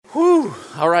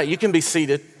Whew. All right, you can be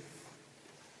seated.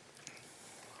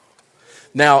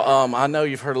 Now, I know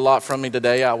you've heard a lot from me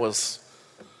today. I was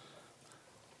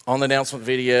on the announcement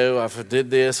video. I did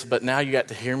this, but now you got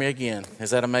to hear me again.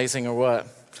 Is that amazing or what?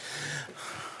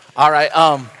 All right,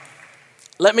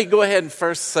 let me go ahead and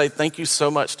first say thank you so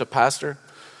much to Pastor.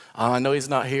 I know he's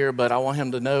not here, but I want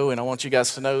him to know, and I want you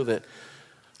guys to know that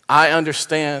I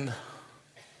understand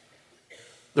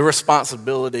the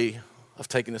responsibility of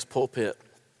taking this pulpit.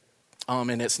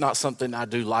 And it's not something I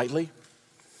do lightly.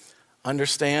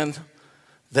 Understand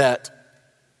that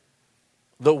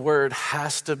the word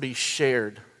has to be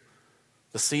shared.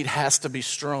 The seed has to be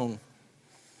strewn.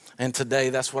 And today,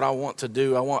 that's what I want to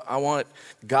do. I want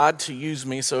God to use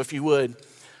me. So if you would,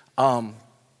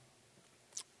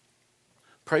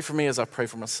 pray for me as I pray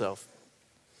for myself.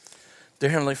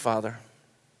 Dear Heavenly Father,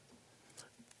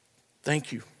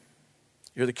 thank you.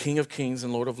 You're the King of Kings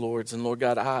and Lord of Lords. And Lord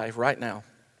God, I, right now,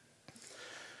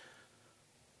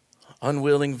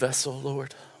 unwilling vessel,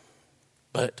 Lord,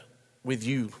 but with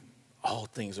you, all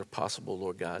things are possible,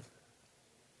 Lord God.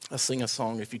 I sing a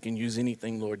song, if you can use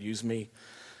anything, Lord, use me.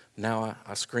 Now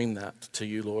I scream that to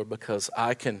you, Lord, because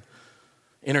I can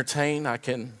entertain, I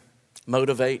can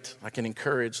motivate, I can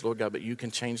encourage, Lord God, but you can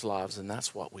change lives, and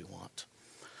that's what we want.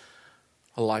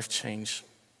 A life change.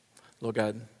 Lord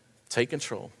God, take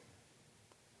control.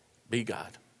 Be God.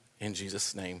 In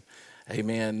Jesus' name,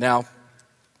 amen. Now,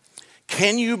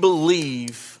 can you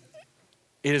believe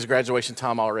it is graduation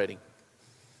time already?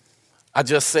 I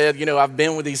just said, I've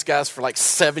been with these guys for like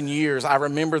 7 years. I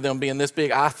remember them being this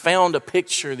big. I found a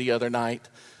picture the other night,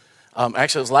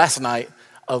 actually it was last night,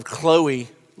 of Chloe,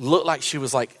 looked like she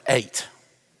was like 8.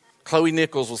 Chloe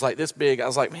Nichols was like this big. I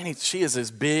was like, man, she is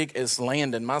as big as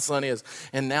Landon, my son is.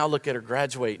 And now look at her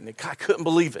graduating. I couldn't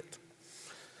believe it.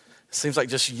 It seems like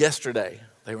just yesterday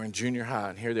they were in junior high,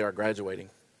 and here they are graduating.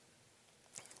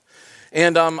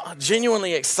 And I'm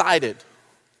genuinely excited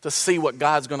to see what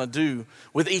God's going to do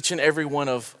with each and every one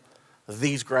of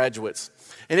these graduates.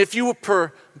 And if you would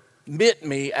permit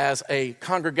me as a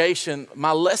congregation,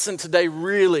 my lesson today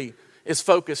really is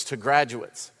focused to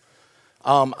graduates.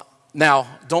 Now,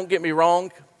 don't get me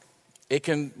wrong. It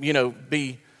can,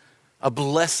 be a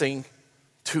blessing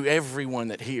to everyone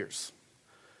that hears.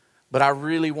 But I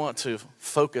really want to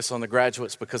focus on the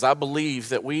graduates because I believe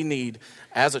that we need,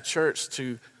 as a church,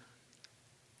 to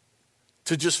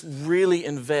just really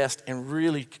invest and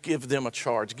really give them a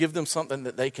charge. Give them something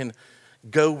that they can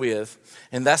go with.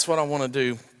 And that's what I want to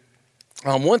do.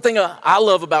 One thing I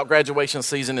love about graduation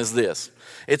season is this.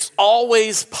 It's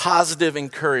always positive,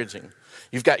 encouraging.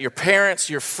 You've got your parents,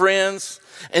 your friends,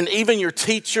 and even your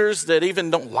teachers that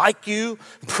even don't like you.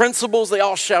 Principals, they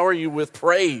all shower you with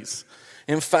praise.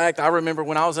 In fact, I remember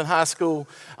when I was in high school,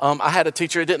 I had a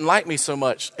teacher that didn't like me so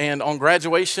much. And on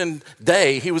graduation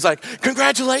day, he was like,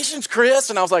 "Congratulations, Chris."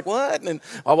 And I was like, "What?" And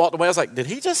I walked away. I was like, "Did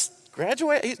he just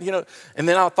graduate?" And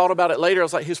then I thought about it later. I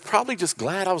was like, he was probably just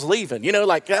glad I was leaving.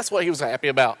 That's what he was happy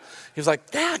about. He was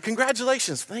like, "Dad,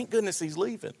 congratulations. Thank goodness he's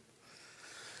leaving."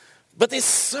 But it's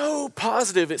so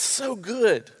positive. It's so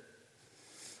good.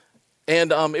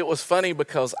 And it was funny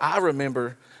because I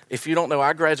remember, if you don't know,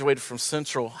 I graduated from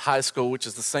Central High School, which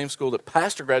is the same school that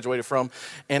Pastor graduated from.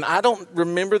 And I don't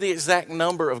remember the exact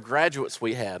number of graduates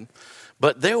we had,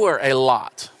 but there were a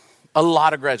lot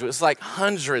of graduates, like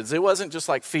hundreds. It wasn't just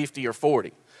like 50 or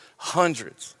 40,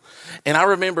 hundreds. And I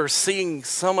remember seeing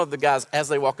some of the guys as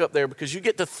they walk up there, because you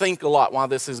get to think a lot while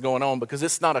this is going on, because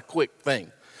it's not a quick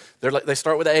thing. They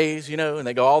start with A's, and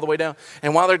they go all the way down.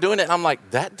 And while they're doing it, I'm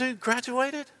like, that dude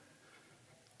graduated?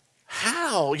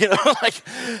 How?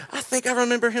 I think I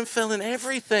remember him failing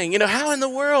everything. How in the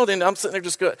world? And I'm sitting there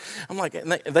just going, I'm like,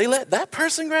 and they let that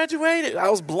person graduate? I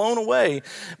was blown away.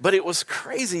 But it was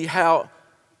crazy how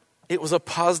it was a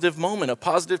positive moment, a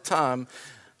positive time.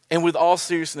 And with all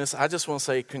seriousness, I just want to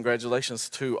say congratulations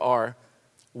to our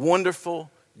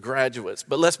wonderful graduates.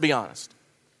 But let's be honest.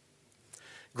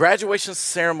 Graduation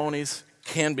ceremonies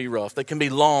can be rough. They can be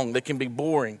long. They can be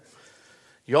boring.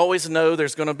 You always know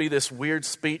there's going to be this weird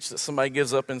speech that somebody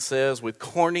gives up and says with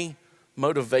corny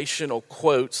motivational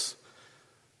quotes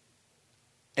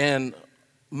and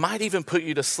might even put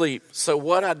you to sleep. So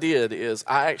what I did is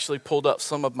I actually pulled up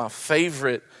some of my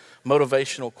favorite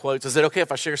motivational quotes. Is it okay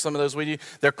if I share some of those with you?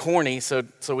 They're corny, so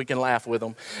we can laugh with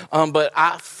them. But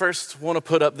I first want to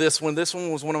put up this one. This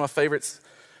one was one of my favorites.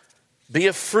 Be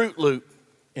a Fruit Loop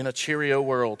in a Cheerio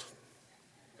world.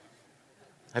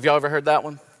 Have y'all ever heard that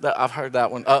one? I've heard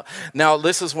that one. Now,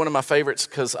 this is one of my favorites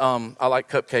because I like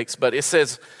cupcakes. But it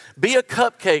says, be a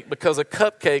cupcake because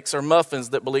cupcakes are muffins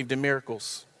that believed in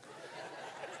miracles.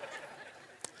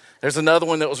 There's another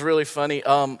one that was really funny.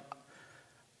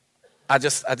 I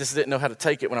just didn't know how to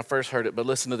take it when I first heard it, but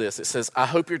listen to this. It says, I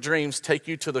hope your dreams take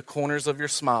you to the corners of your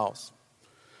smiles,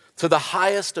 to the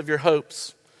highest of your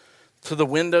hopes, to the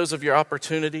windows of your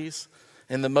opportunities,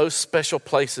 and the most special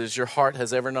places your heart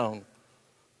has ever known.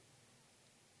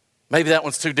 Maybe that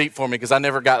one's too deep for me because I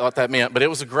never got what that meant, but it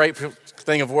was a great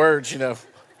thing of words,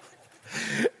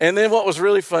 And then what was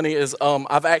really funny is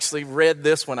I've actually read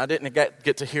this one. I didn't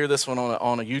get to hear this one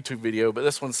on a YouTube video, but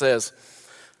this one says,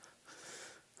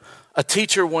 a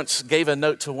teacher once gave a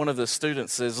note to one of the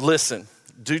students, says, listen,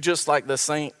 do just like the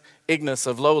St. Ignace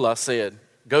of Loyola said,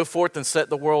 go forth and set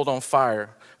the world on fire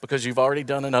because you've already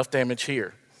done enough damage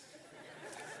here.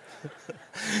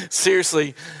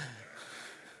 Seriously,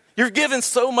 you're given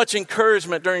so much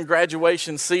encouragement during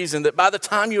graduation season that by the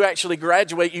time you actually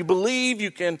graduate, you believe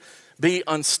you can be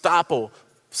unstoppable.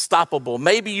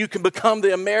 Maybe you can become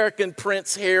the American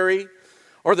Prince Harry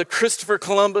or the Christopher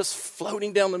Columbus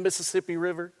floating down the Mississippi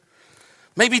River.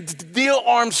 Maybe Neil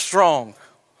Armstrong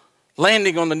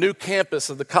landing on the new campus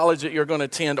of the college that you're going to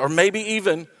attend. Or maybe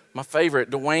even, my favorite,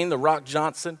 Dwayne "The Rock"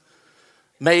 Johnson,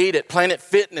 made at Planet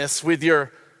Fitness with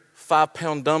your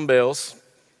 5-pound dumbbells.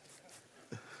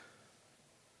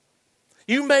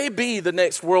 You may be the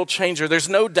next world changer. There's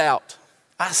no doubt.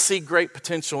 I see great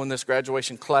potential in this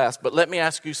graduation class. But let me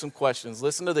ask you some questions.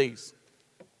 Listen to these.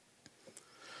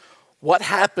 What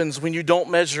happens when you don't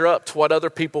measure up to what other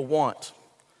people want,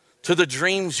 to the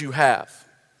dreams you have?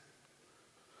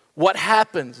 What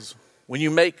happens when you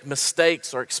make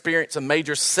mistakes or experience a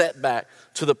major setback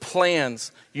to the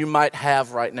plans you might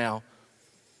have right now?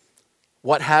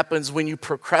 What happens when you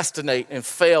procrastinate and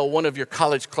fail one of your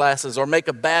college classes or make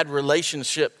a bad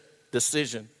relationship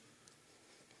decision?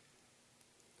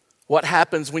 What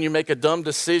happens when you make a dumb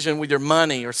decision with your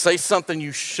money or say something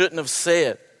you shouldn't have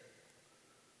said?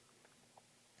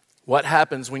 What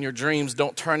happens when your dreams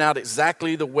don't turn out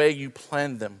exactly the way you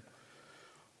planned them?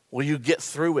 Will you get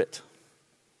through it?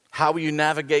 How will you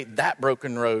navigate that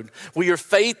broken road? Will your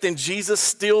faith in Jesus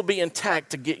still be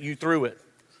intact to get you through it?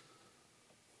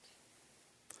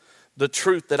 The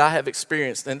truth that I have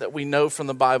experienced and that we know from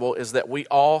the Bible is that we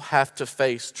all have to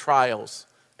face trials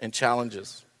and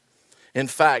challenges. In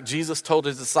fact, Jesus told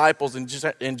his disciples in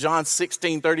John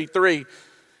 16:33,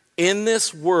 in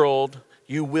this world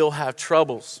you will have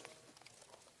troubles.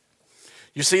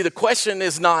 You see, the question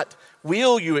is not,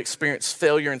 will you experience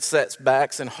failure and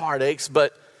setbacks and heartaches,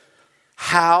 but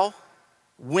how,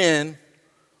 when,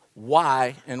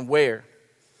 why, and where.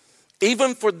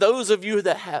 Even for those of you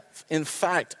that have, in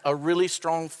fact, a really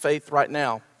strong faith right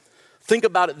now, think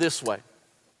about it this way.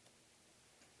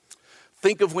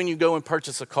 Think of when you go and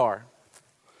purchase a car.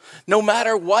 No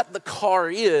matter what the car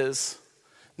is,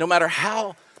 no matter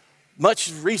how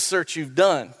much research you've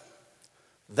done,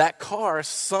 that car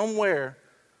somewhere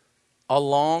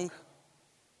along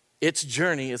its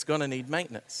journey is going to need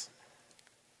maintenance.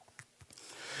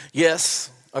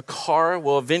 Yes, a car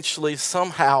will eventually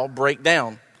somehow break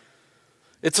down.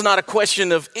 It's not a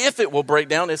question of if it will break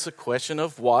down, it's a question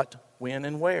of what, when,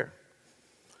 and where.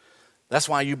 That's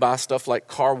why you buy stuff like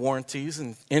car warranties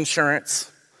and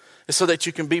insurance, is so that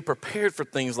you can be prepared for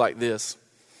things like this.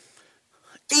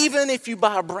 Even if you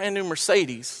buy a brand new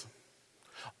Mercedes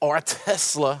or a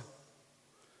Tesla,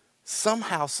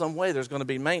 somehow, some way, there's going to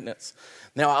be maintenance.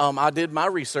 Now, I did my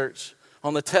research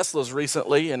on the Teslas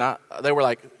recently, and they were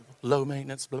like, low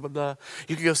maintenance, blah, blah, blah.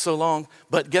 You can go so long,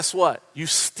 but guess what? You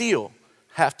still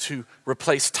have to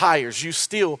replace tires. You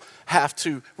still have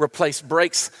to replace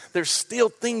brakes. There's still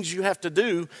things you have to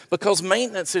do because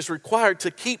maintenance is required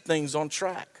to keep things on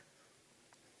track.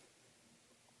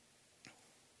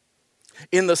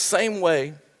 In the same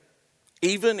way,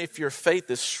 even if your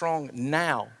faith is strong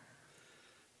now,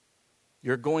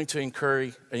 you're going to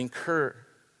incur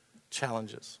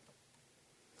challenges.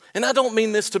 And I don't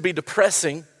mean this to be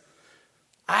depressing.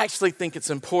 I actually think it's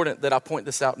important that I point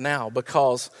this out now,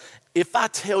 because if I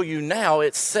tell you now,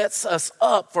 it sets us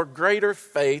up for greater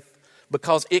faith,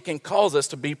 because it can cause us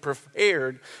to be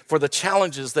prepared for the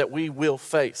challenges that we will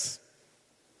face.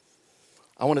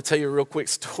 I want to tell you a real quick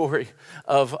story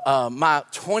of my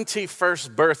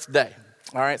 21st birthday.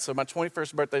 All right, so my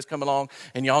 21st birthday's coming along,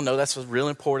 and y'all know that's real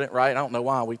important, right? I don't know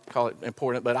why we call it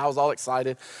important, but I was all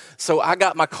excited. So I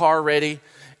got my car ready,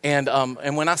 and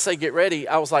when I say get ready,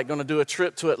 I was like going to do a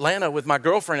trip to Atlanta with my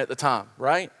girlfriend at the time,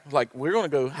 right? Like, we're going to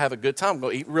go have a good time. We're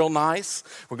going to eat real nice.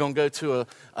 We're going to go to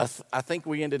I think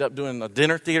we ended up doing a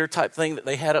dinner theater type thing that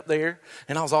they had up there,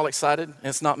 and I was all excited. And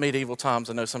it's not medieval times.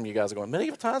 I know some of you guys are going,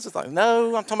 medieval times? It's like,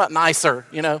 no, I'm talking about nicer,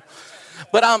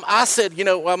 But I said,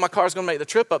 well, my car's going to make the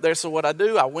trip up there. So what I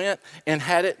do, I went and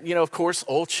had it, of course,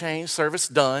 oil change, service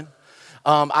done.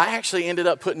 I actually ended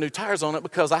up putting new tires on it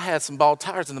because I had some bald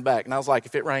tires in the back. And I was like,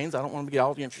 if it rains, I don't want to get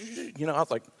all, I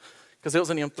was like, because it was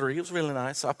an M3. It was really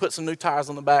nice. So I put some new tires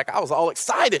on the back. I was all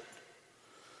excited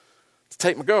to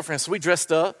take my girlfriend. So we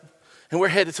dressed up, and we're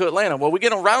headed to Atlanta. Well, we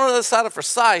get on right on the other side of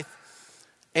Forsyth,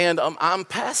 and I'm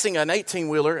passing an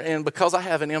 18-wheeler, and because I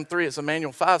have an M3, it's a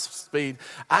manual 5-speed,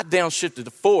 I downshifted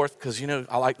to fourth because,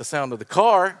 I like the sound of the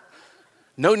car.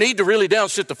 No need to really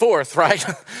downshift to fourth, right?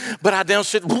 But I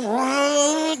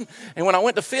downshifted, and when I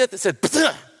went to fifth, it said,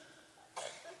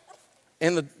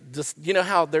 and you know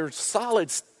how there's solid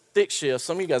stick shifts.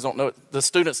 Some of you guys don't know it. The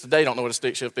students today don't know what a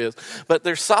stick shift is, but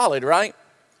they're solid, right?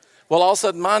 Well, all of a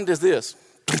sudden, mine does this.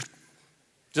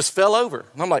 Just fell over.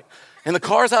 And I'm like, and the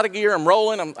car's out of gear. I'm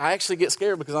rolling. I actually get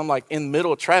scared because I'm like in the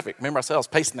middle of traffic. Remember, I said I was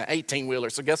pacing an 18-wheeler.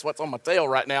 So guess what's on my tail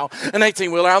right now? An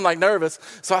 18-wheeler. I'm like nervous.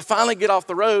 So I finally get off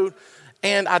the road,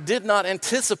 and I did not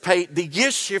anticipate the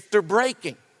gear shifter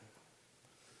breaking.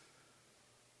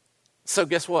 So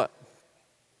guess what?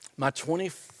 My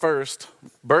 21st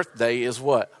birthday is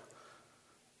what?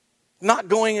 Not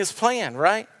going as planned,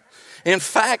 right? In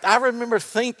fact, I remember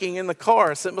thinking in the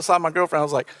car, sitting beside my girlfriend, I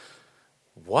was like,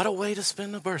 what a way to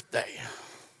spend a birthday.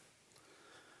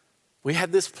 We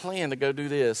had this plan to go do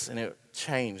this, and it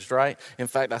changed, right? In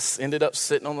fact, I ended up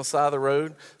sitting on the side of the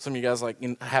road. Some of you guys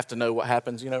have to know what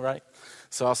happens, right?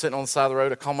 So I was sitting on the side of the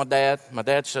road. I called my dad. My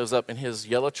dad shows up in his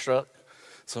yellow truck.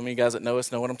 Some of you guys that know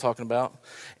us know what I'm talking about.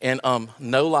 And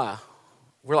no lie,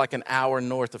 we're like an hour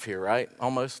north of here, right?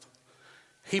 Almost.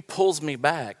 He pulls me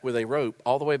back with a rope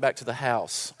all the way back to the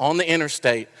house on the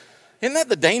interstate. Isn't that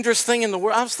the dangerous thing in the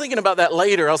world? I was thinking about that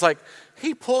later. I was like,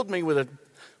 he pulled me with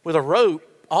a rope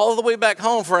all the way back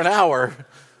home for an hour.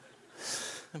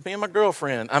 Me and my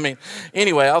girlfriend.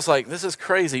 Anyway, I was like, this is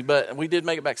crazy, but we did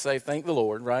make it back safe. Thank the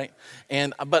Lord, right?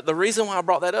 But the reason why I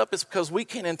brought that up is because we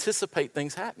can anticipate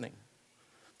things happening.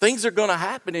 Things are going to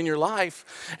happen in your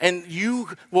life, and you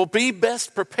will be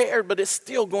best prepared, but it's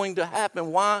still going to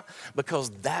happen. Why?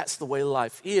 Because that's the way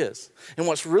life is. And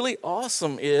what's really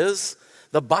awesome is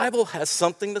the Bible has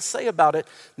something to say about it.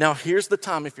 Now, here's the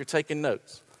time, if you're taking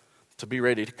notes, to be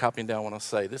ready to copy down what I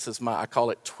say. This is I call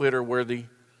it Twitter-worthy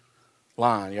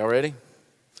line. Y'all ready?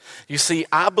 You see,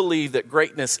 I believe that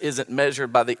greatness isn't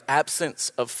measured by the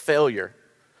absence of failure,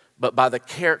 but by the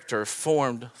character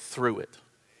formed through it.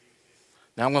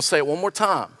 Now, I'm going to say it one more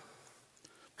time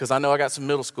because I know I got some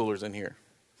middle schoolers in here.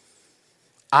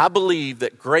 I believe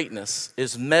that greatness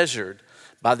is measured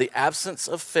by the absence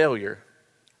of failure,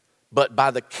 but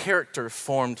by the character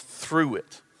formed through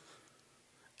it.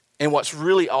 And what's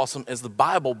really awesome is the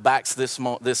Bible backs this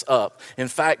up. In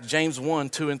fact, James 1,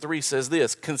 2, and 3 says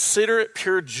this: consider it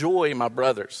pure joy, my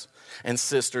brothers and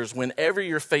sisters, whenever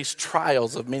you face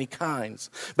trials of many kinds,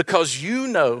 because you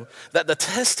know that the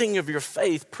testing of your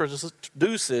faith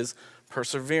produces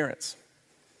perseverance.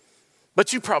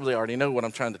 But you probably already know what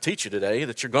I'm trying to teach you today,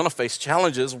 that you're going to face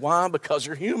challenges. Why? Because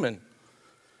you're human.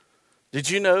 Did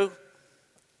you know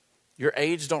your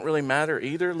age don't really matter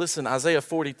either? Listen, Isaiah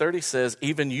 40:30 says,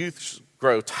 even youths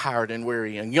grow tired and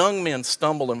weary, and young men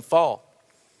stumble and fall.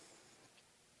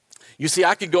 You see,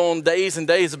 I could go on days and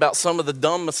days about some of the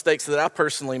dumb mistakes that I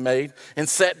personally made and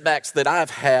setbacks that I've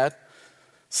had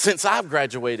since I've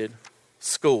graduated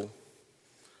school.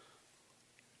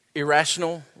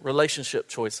 Irrational relationship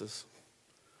choices,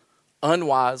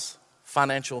 unwise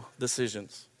financial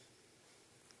decisions,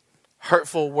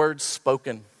 hurtful words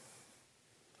spoken,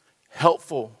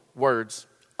 helpful words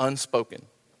unspoken,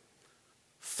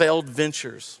 failed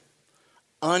ventures,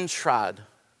 untried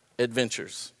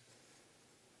adventures.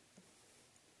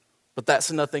 But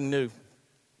that's nothing new.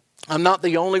 I'm not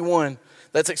the only one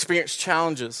that's experienced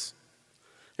challenges.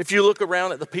 If you look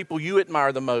around at the people you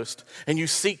admire the most and you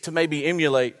seek to maybe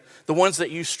emulate, the ones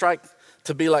that you strike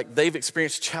to be like they've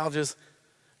experienced challenges,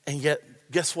 and yet,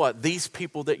 guess what? These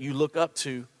people that you look up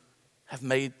to have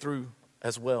made through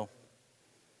as well.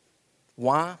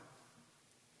 Why?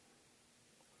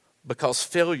 Because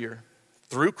failure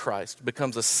through Christ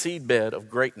becomes a seedbed of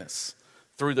greatness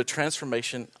through the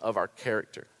transformation of our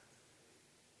character.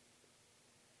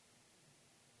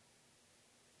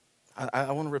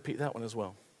 I want to repeat that one as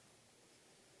well.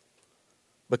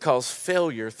 Because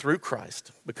failure through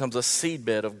Christ becomes a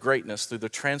seedbed of greatness through the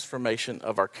transformation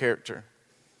of our character.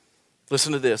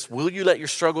 Listen to this. Will you let your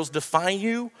struggles define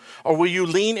you, or will you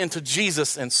lean into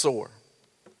Jesus and soar?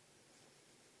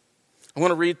 I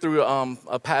want to read through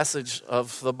a passage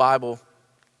of the Bible.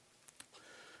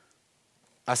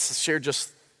 I shared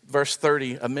just verse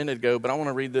 30 a minute ago, but I want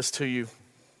to read this to you.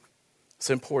 It's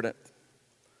important.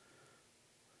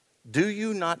 Do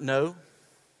you not know?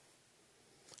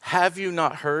 Have you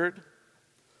not heard?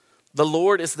 The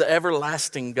Lord is the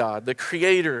everlasting God, the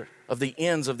creator of the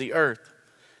ends of the earth.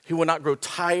 He will not grow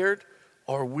tired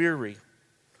or weary.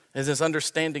 As his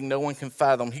understanding no one can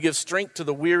fathom. He gives strength to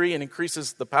the weary and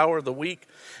increases the power of the weak.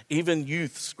 Even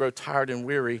youths grow tired and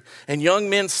weary, and young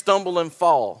men stumble and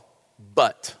fall.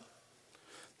 But,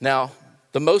 now,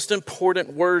 the most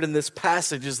important word in this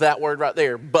passage is that word right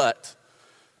there, but.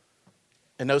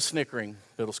 And no snickering,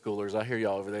 middle schoolers. I hear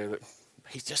y'all over there.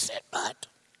 He just said but.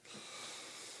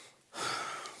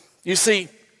 You see,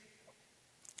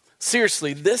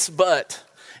 seriously, this but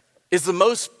is the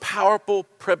most powerful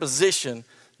preposition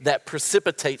that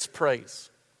precipitates praise.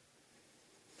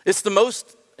 It's the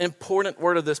most important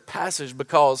word of this passage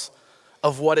because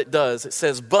of what it does. It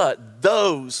says, but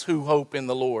those who hope in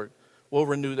the Lord will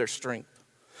renew their strength.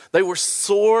 They will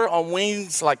soar on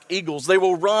wings like eagles. They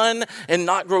will run and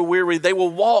not grow weary. They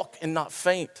will walk and not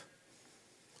faint.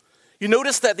 You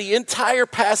notice that the entire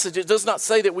passage, it does not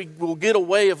say that we will get a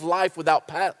way of life without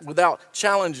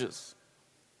challenges.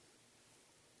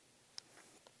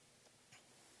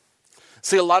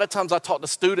 See, a lot of times I talk to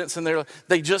students and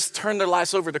they just turn their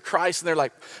lives over to Christ and they're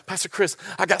like, Pastor Chris,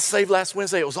 I got saved last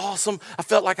Wednesday. It was awesome. I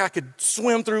felt like I could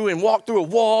swim through and walk through a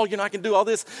wall. I can do all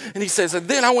this. And he says, and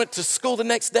then I went to school the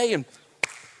next day and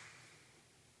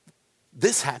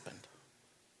this happened.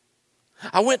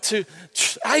 I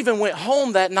even went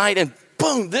home that night and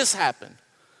boom, this happened.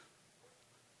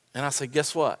 And I said,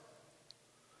 guess what?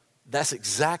 That's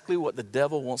exactly what the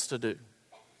devil wants to do.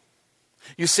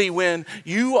 You see, when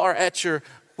you are at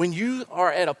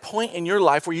a point in your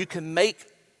life where you can make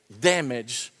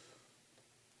damage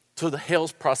to the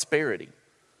hell's prosperity,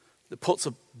 that puts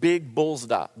a big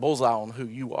bullseye on who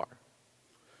you are.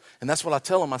 And that's what I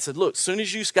tell him. I said, look, as soon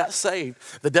as you got saved,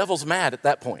 the devil's mad at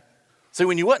that point. See,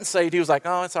 when you wasn't saved, he was like,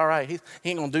 oh, it's all right. He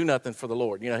ain't going to do nothing for the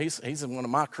Lord. He's in one of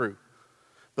my crew.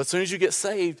 But as soon as you get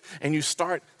saved and you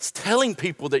start telling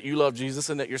people that you love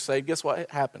Jesus and that you're saved, guess what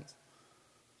happens?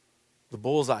 The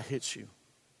bullseye hits you.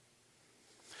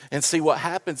 And see, what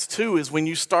happens too is when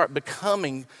you start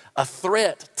becoming a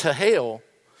threat to hell,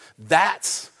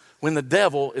 that's when the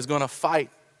devil is going to fight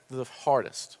the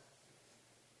hardest.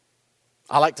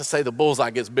 I like to say the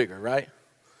bullseye gets bigger, right?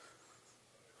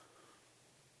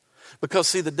 Because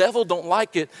see, the devil don't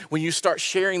like it when you start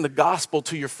sharing the gospel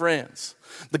to your friends.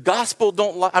 The devil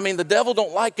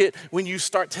don't like it when you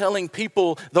start telling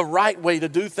people the right way to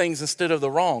do things instead of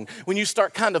the wrong. When you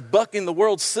start kind of bucking the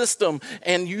world system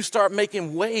and you start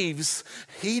making waves,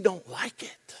 he don't like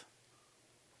it.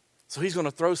 So he's going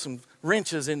to throw some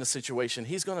wrenches in the situation.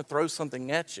 He's going to throw something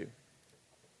at you.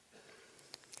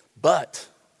 But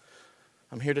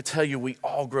I'm here to tell you, we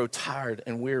all grow tired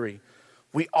and weary.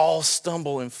 We all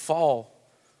stumble and fall.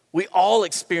 We all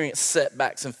experience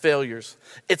setbacks and failures.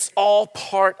 It's all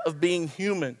part of being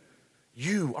human.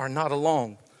 You are not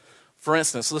alone. For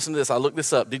instance, listen to this. I looked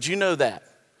this up. Did you know that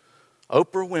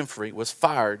Oprah Winfrey was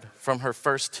fired from her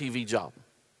first TV job?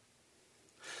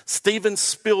 Steven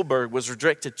Spielberg was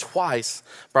rejected twice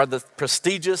by the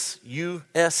prestigious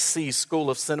USC School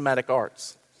of Cinematic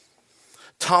Arts.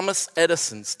 Thomas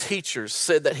Edison's teachers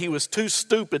said that he was too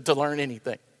stupid to learn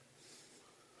anything.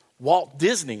 Walt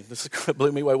Disney, this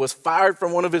blew me away, was fired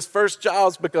from one of his first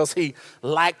jobs because he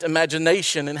lacked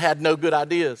imagination and had no good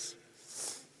ideas.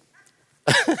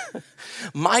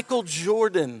 Michael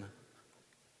Jordan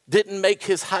didn't make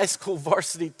his high school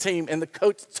varsity team, and the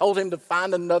coach told him to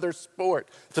find another sport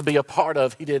to be a part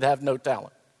of. He did have no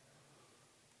talent.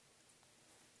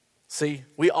 See,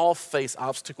 we all face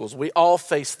obstacles. We all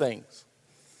face things.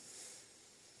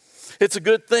 It's a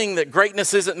good thing that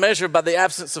greatness isn't measured by the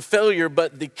absence of failure,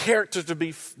 but the character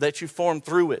that you form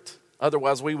through it.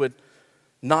 Otherwise, we would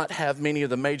not have many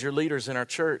of the major leaders in our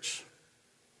church.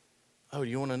 Oh,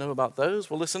 you want to know about those?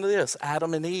 Well, listen to this.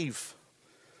 Adam and Eve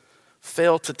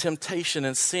fell to temptation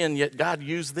and sin, yet God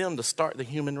used them to start the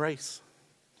human race.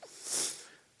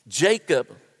 Jacob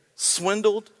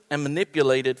swindled and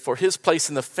manipulated for his place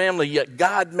in the family, yet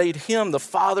God made him the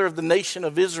father of the nation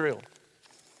of Israel.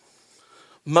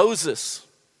 Moses,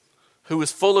 who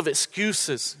was full of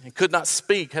excuses and could not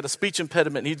speak, had a speech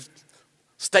impediment, he had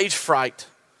stage fright,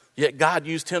 yet God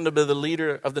used him to be the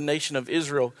leader of the nation of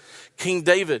Israel. King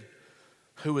David,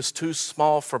 who was too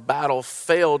small for battle,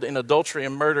 failed in adultery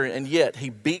and murder, and yet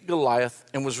he beat Goliath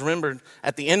and was remembered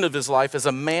at the end of his life as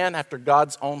a man after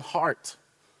God's own heart.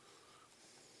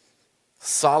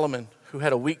 Solomon, who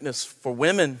had a weakness for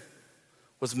women,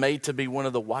 was made to be one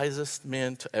of the wisest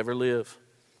men to ever live.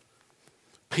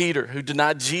 Peter, who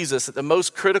denied Jesus at the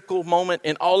most critical moment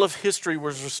in all of history,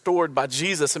 was restored by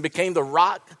Jesus and became the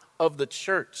rock of the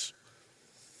church.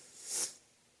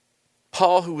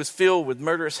 Paul, who was filled with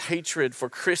murderous hatred for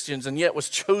Christians and yet was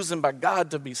chosen by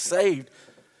God to be saved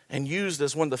and used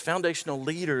as one of the foundational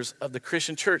leaders of the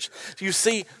Christian church. You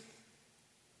see,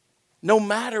 no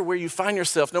matter where you find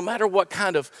yourself, no matter what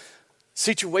kind of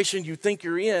situation you think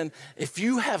you're in, if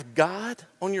you have God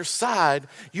on your side,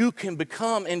 you can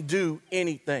become and do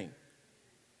anything.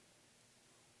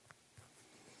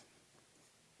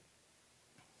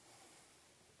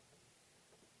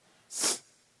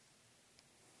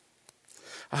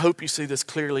 I hope you see this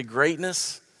clearly.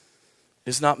 Greatness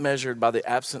is not measured by the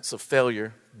absence of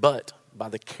failure, but by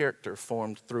the character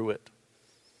formed through it.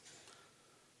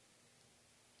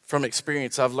 From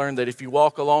experience, I've learned that if you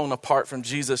walk alone apart from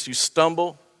Jesus, you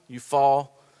stumble, you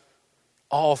fall,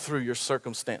 all through your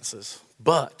circumstances.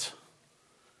 But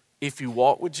if you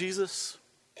walk with Jesus,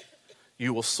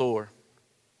 you will soar.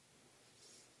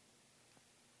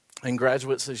 And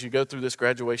graduates, as you go through this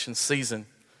graduation season,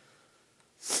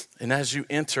 and as you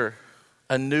enter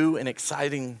a new and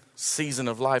exciting season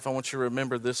of life, I want you to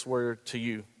remember this word to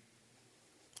you.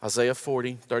 Isaiah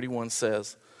 40:31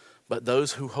 says, "But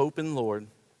those who hope in the Lord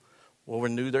will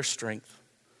renew their strength.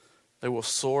 They will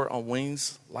soar on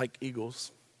wings like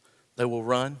eagles. They will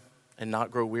run and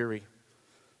not grow weary.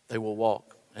 They will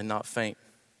walk and not faint."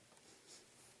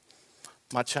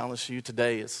 My challenge to you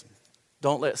today is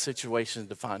don't let situations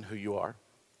define who you are.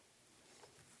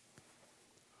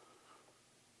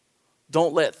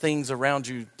 Don't let things around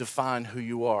you define who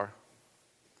you are.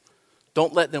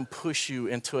 Don't let them push you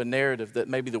into a narrative that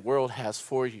maybe the world has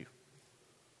for you.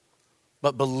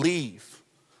 But believe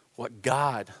what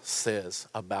God says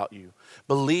about you.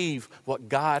 Believe what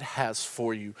God has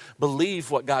for you. Believe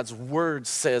what God's word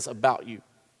says about you.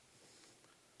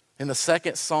 In the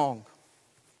second song,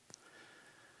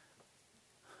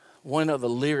 one of the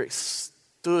lyrics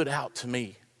stood out to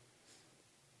me.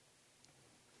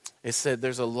 It said,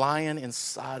 "There's a lion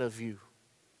inside of you."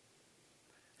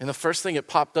 And the first thing that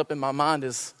popped up in my mind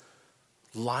is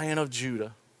Lion of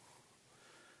Judah.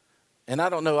 And I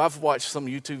don't know, I've watched some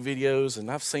YouTube videos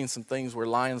and I've seen some things where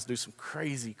lions do some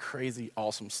crazy, crazy,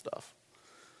 awesome stuff.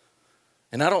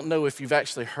 And I don't know if you've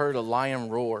actually heard a lion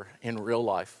roar in real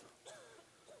life,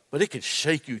 but it could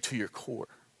shake you to your core.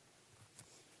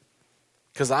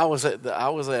 Because I was at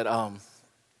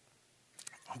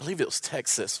I believe it was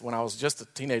Texas when I was just a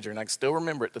teenager, and I can still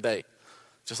remember it today,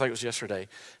 just like it was yesterday.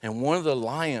 And one of the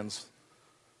lions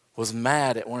was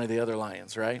mad at one of the other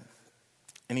lions, right?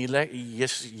 And he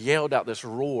just yelled out this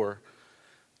roar,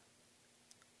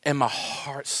 and my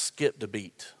heart skipped a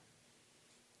beat.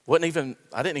 I didn't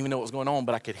even know what was going on,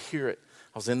 but I could hear it.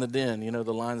 I was in the den,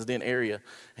 the lion's den area,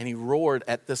 and he roared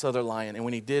at this other lion. And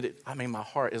when he did it, my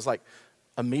heart is like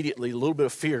immediately a little bit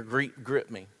of fear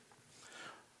gripped me.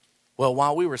 Well,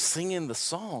 while we were singing the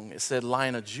song, it said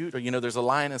Lion of Judah. There's a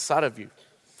lion inside of you.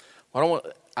 Well,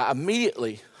 I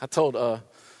told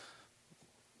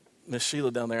Miss Sheila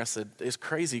down there, I said, it's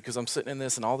crazy because I'm sitting in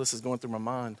this and all this is going through my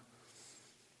mind.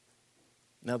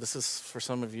 Now, this is for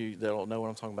some of you that don't know what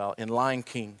I'm talking about. In Lion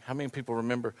King, how many people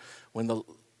remember when the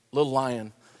little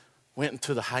lion went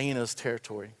into the hyena's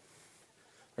territory?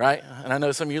 Right? And I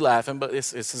know some of you laughing, but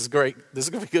this is great. This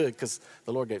is going to be good because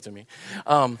the Lord gave it to me.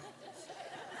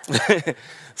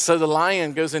 So the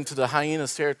lion goes into the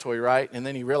hyena's territory, right? And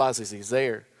then he realizes he's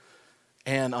there.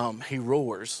 And he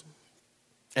roars.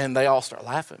 And they all start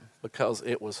laughing because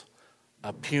it was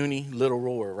a puny little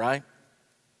roar, right?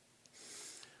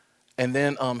 And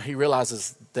then he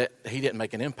realizes that he didn't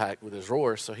make an impact with his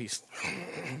roar. So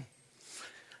and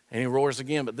he roars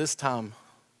again. But this time,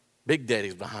 Big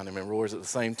Daddy's behind him and roars at the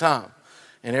same time.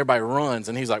 And everybody runs.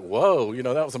 And he's like, whoa,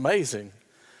 that was amazing.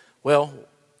 Well,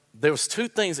 there was two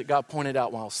things that God pointed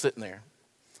out while I was sitting there.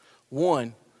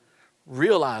 One,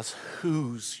 realize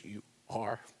whose you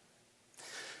are.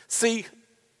 See,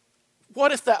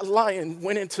 what if that lion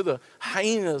went into the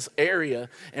hyena's area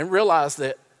and realized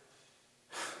that,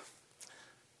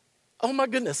 oh my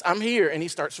goodness, I'm here, and he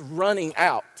starts running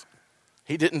out?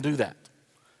 He didn't do that.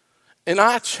 And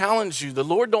I challenge you, the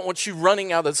Lord don't want you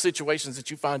running out of the situations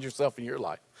that you find yourself in your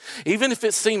life, even if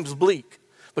it seems bleak,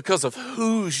 because of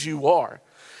whose you are.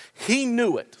 He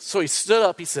knew it. So he stood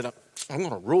up. He said, I'm going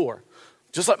to roar,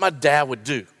 just like my dad would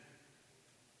do.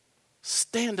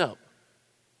 Stand up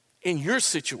in your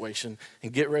situation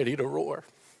and get ready to roar.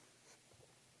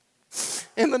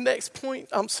 And the next point,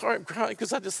 I'm sorry I'm crying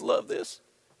because I just love this.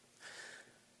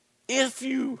 If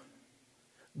you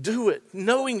do it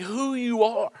knowing who you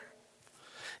are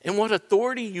and what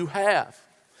authority you have,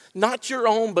 not your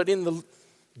own, but in the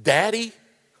daddy,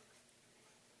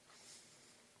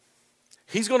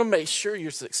 he's going to make sure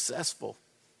you're successful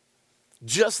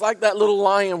Just like that little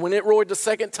lion, when it roared the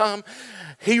second time,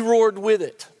 he roared with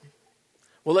it.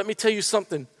 Well, let me tell you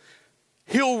something.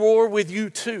 He'll roar with you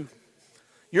too.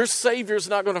 Your Savior's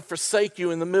not going to forsake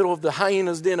you in the middle of the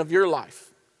hyena's den of your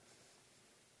life.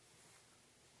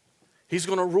 He's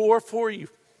going to roar for you.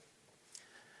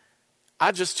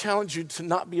 I just challenge you to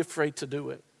not be afraid to do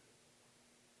it.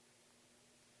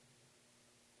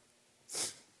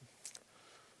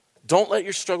 Don't let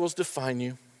your struggles define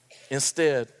you.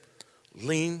 Instead,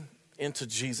 lean into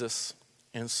Jesus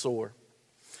and soar.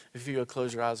 If you go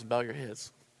close your eyes and bow your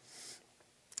heads.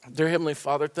 Dear Heavenly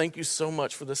Father, thank you so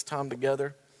much for this time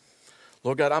together.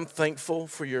 Lord God, I'm thankful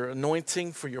for your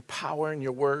anointing, for your power and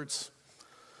your words.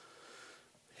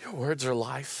 Your words are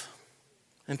life.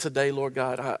 And today, Lord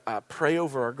God, I pray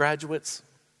over our graduates.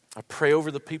 I pray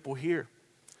over the people here.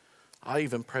 I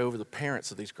even pray over the parents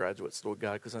of these graduates, Lord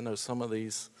God, because I know some of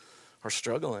these are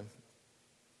struggling.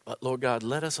 But Lord God,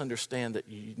 let us understand that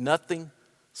nothing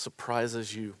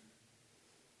surprises you.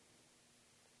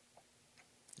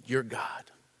 You're God.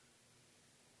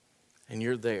 And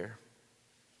you're there.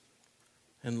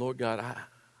 And Lord God,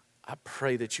 I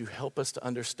pray that you help us to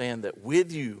understand that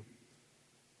with you,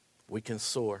 we can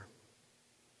soar.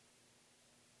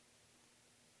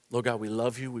 Lord God, we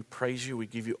love you, we praise you, we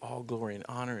give you all glory and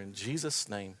honor in Jesus'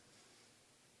 name.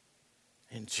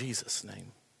 In Jesus'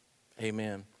 name,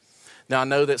 amen. Now, I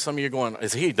know that some of you are going,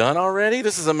 is he done already?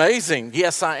 This is amazing.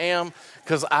 Yes, I am,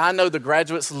 because I know the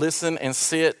graduates listen and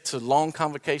sit to long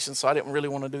convocations, so I didn't really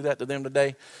want to do that to them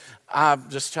today. I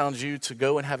just challenge you to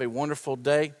go and have a wonderful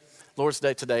day. Lord's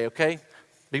Day today, okay?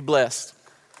 Be blessed.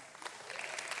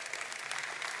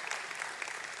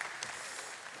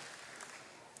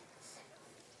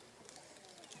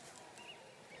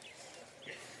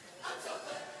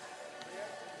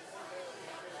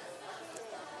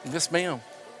 Yes, ma'am.